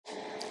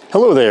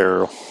Hello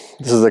there.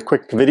 This is a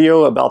quick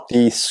video about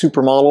the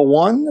Supermodel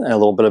 1 and a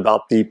little bit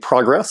about the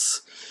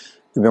progress.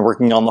 We've been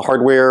working on the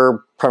hardware,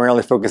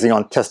 primarily focusing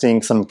on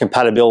testing some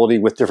compatibility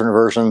with different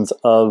versions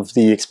of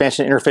the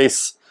expansion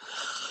interface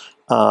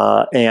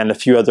and a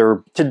few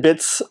other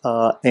tidbits.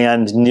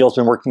 And Neil's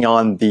been working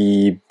on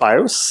the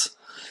BIOS.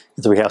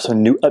 So we have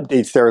some new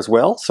updates there as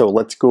well. So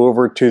let's go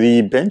over to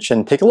the bench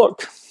and take a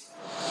look.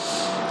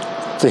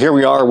 So here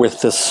we are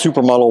with the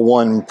Supermodel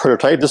 1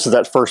 prototype. This is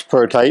that first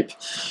prototype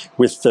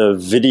with the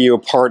video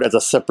part as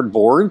a separate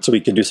board, so we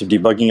can do some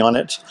debugging on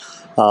it.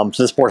 So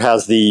this board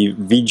has the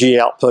VGA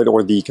output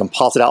or the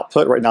composite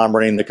output. Right now I'm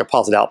running the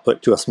composite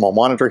output to a small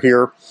monitor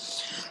here.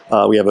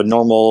 We have a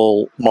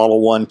normal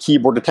Model 1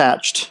 keyboard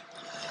attached.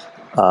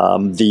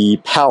 The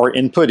power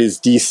input is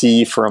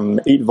DC from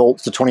 8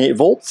 volts to 28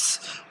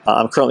 volts.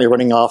 I'm currently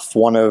running off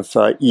one of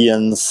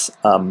Ian's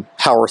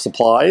power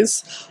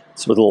supplies.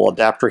 So with a little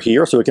adapter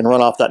here, so we can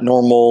run off that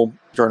normal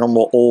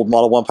old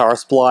Model 1 power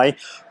supply,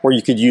 or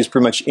you could use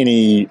pretty much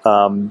any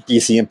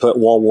DC input,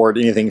 wall wart,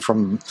 anything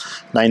from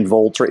 9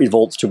 volts or 8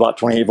 volts to about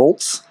 28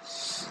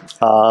 volts.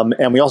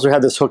 And we also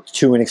have this hooked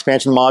to an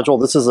expansion module.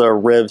 This is a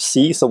Rev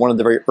C, so one of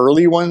the very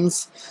early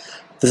ones.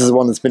 This is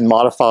one that's been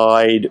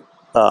modified,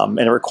 and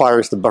it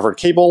requires the buffered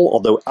cable,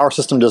 although our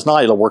system does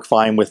not. It'll work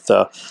fine with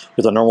a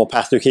normal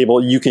pass-through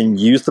cable. You can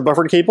use the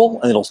buffered cable,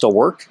 and it'll still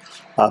work,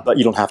 but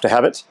you don't have to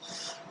have it.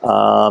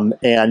 And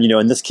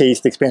in this case,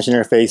 the expansion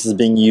interface is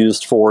being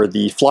used for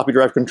the floppy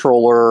drive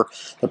controller,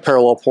 the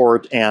parallel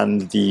port,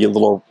 and the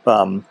little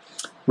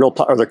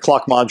the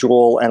clock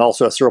module, and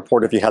also a serial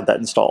port if you had that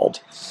installed.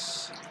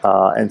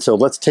 And so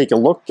let's take a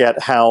look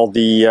at how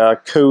the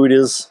code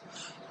is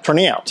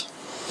turning out.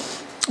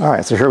 All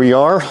right, so here we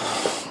are.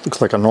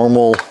 Looks like a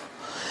normal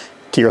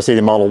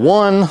TRS80 Model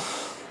 1. You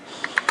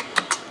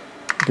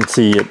can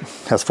see it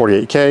has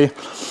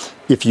 48K.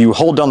 If you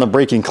hold down the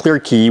break and clear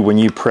key when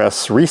you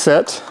press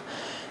reset,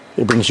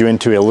 it brings you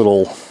into a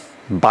little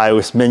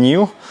BIOS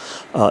menu.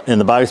 In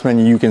the BIOS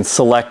menu, you can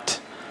select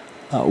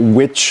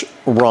which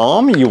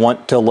ROM you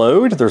want to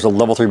load. There's a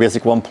level 3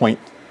 basic 1.3,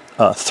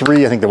 I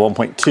think the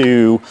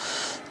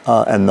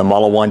 1.2, and the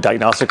Model 1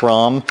 diagnostic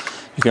ROM.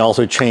 You can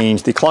also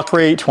change the clock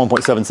rate,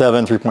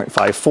 1.77,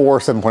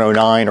 3.54,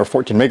 7.09, or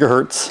 14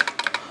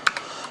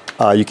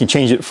 megahertz. You can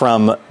change it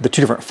from the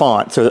 2 different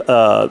fonts. So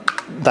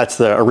that's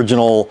the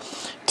original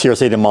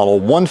TRS80 Model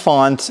 1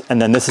 font, and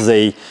then this is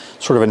a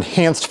sort of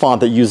enhanced font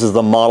that uses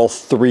the Model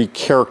 3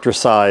 character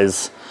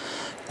size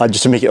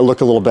just to make it look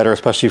a little better,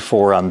 especially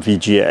for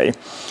VGA.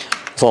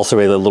 There's also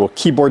a little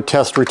keyboard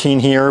test routine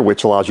here,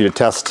 which allows you to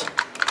test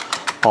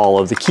all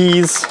of the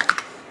keys.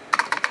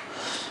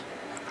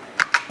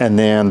 And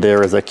then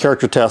there is a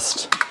character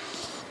test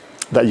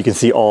that you can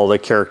see all the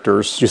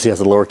characters. You see it has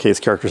the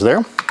lowercase characters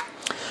there.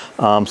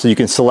 So you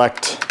can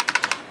select,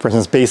 for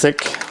instance,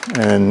 basic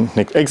and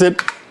make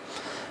exit.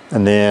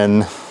 And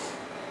then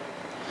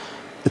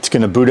it's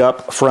going to boot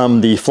up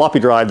from the floppy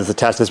drive that's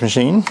attached to this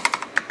machine.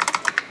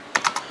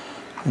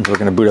 And we're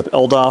going to boot up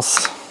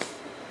LDOS.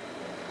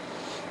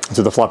 And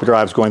so the floppy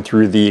drive is going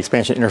through the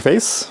expansion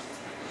interface.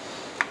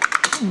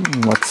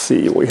 Let's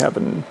see what we have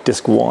in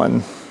disk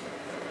 1.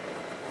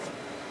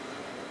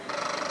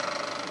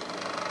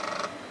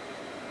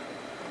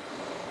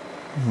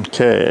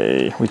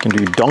 Okay, we can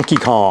do Donkey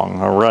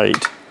Kong. All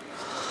right,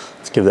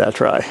 let's give that a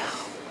try.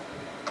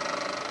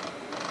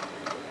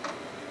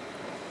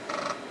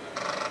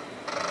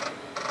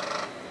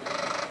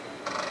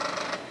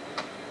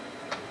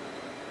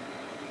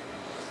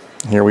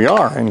 Here we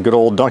are in good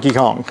old Donkey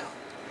Kong.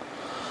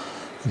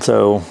 And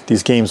so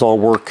these games all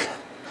work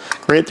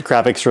great. The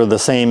graphics are the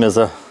same as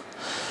a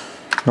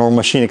normal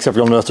machine, except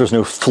you'll notice there's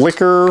no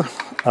flicker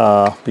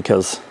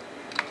because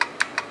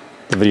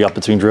the video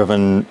output's being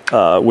driven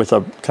with a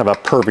kind of a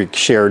perfect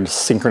shared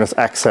synchronous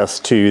access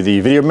to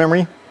the video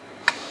memory.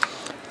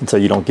 And so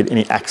you don't get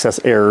any access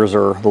errors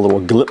or the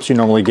little blips you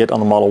normally get on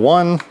the Model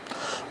 1.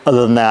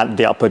 Other than that,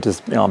 the output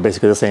is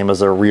basically the same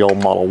as a real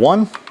Model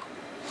 1.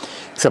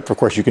 Except for, of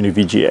course, you can do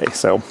VGA.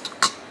 So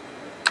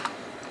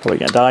we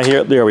can't die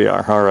here. There we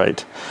are. All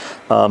right.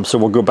 So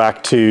we'll go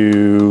back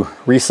to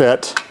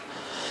reset.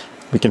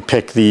 We can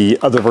pick the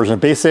other version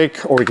of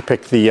BASIC, or we can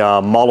pick the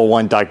Model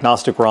 1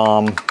 diagnostic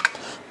ROM.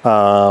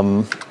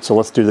 So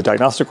let's do the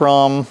diagnostic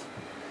ROM.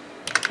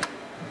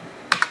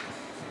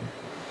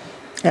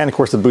 And of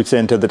course, it boots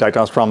into the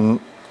diagnostic ROM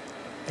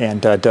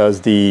and does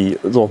the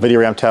little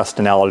video RAM test,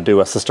 and now I'll do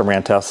a system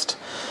RAM test.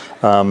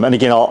 And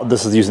again,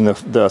 this is using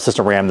the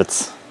system RAM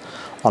that's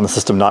on the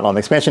system, not on the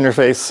expansion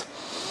interface.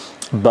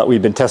 But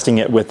we've been testing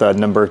it with a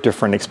number of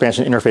different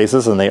expansion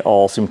interfaces, and they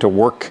all seem to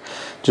work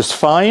just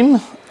fine.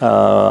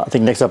 I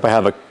think next up I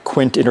have a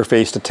Quint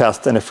interface to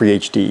test and a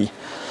FreeHD.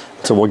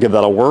 So we'll give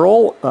that a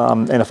whirl.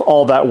 And if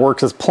all that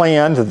works as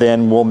planned,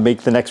 then we'll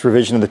make the next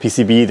revision of the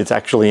PCB that's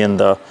actually in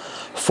the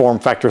form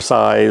factor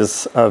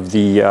size of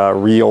the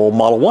real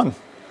Model 1.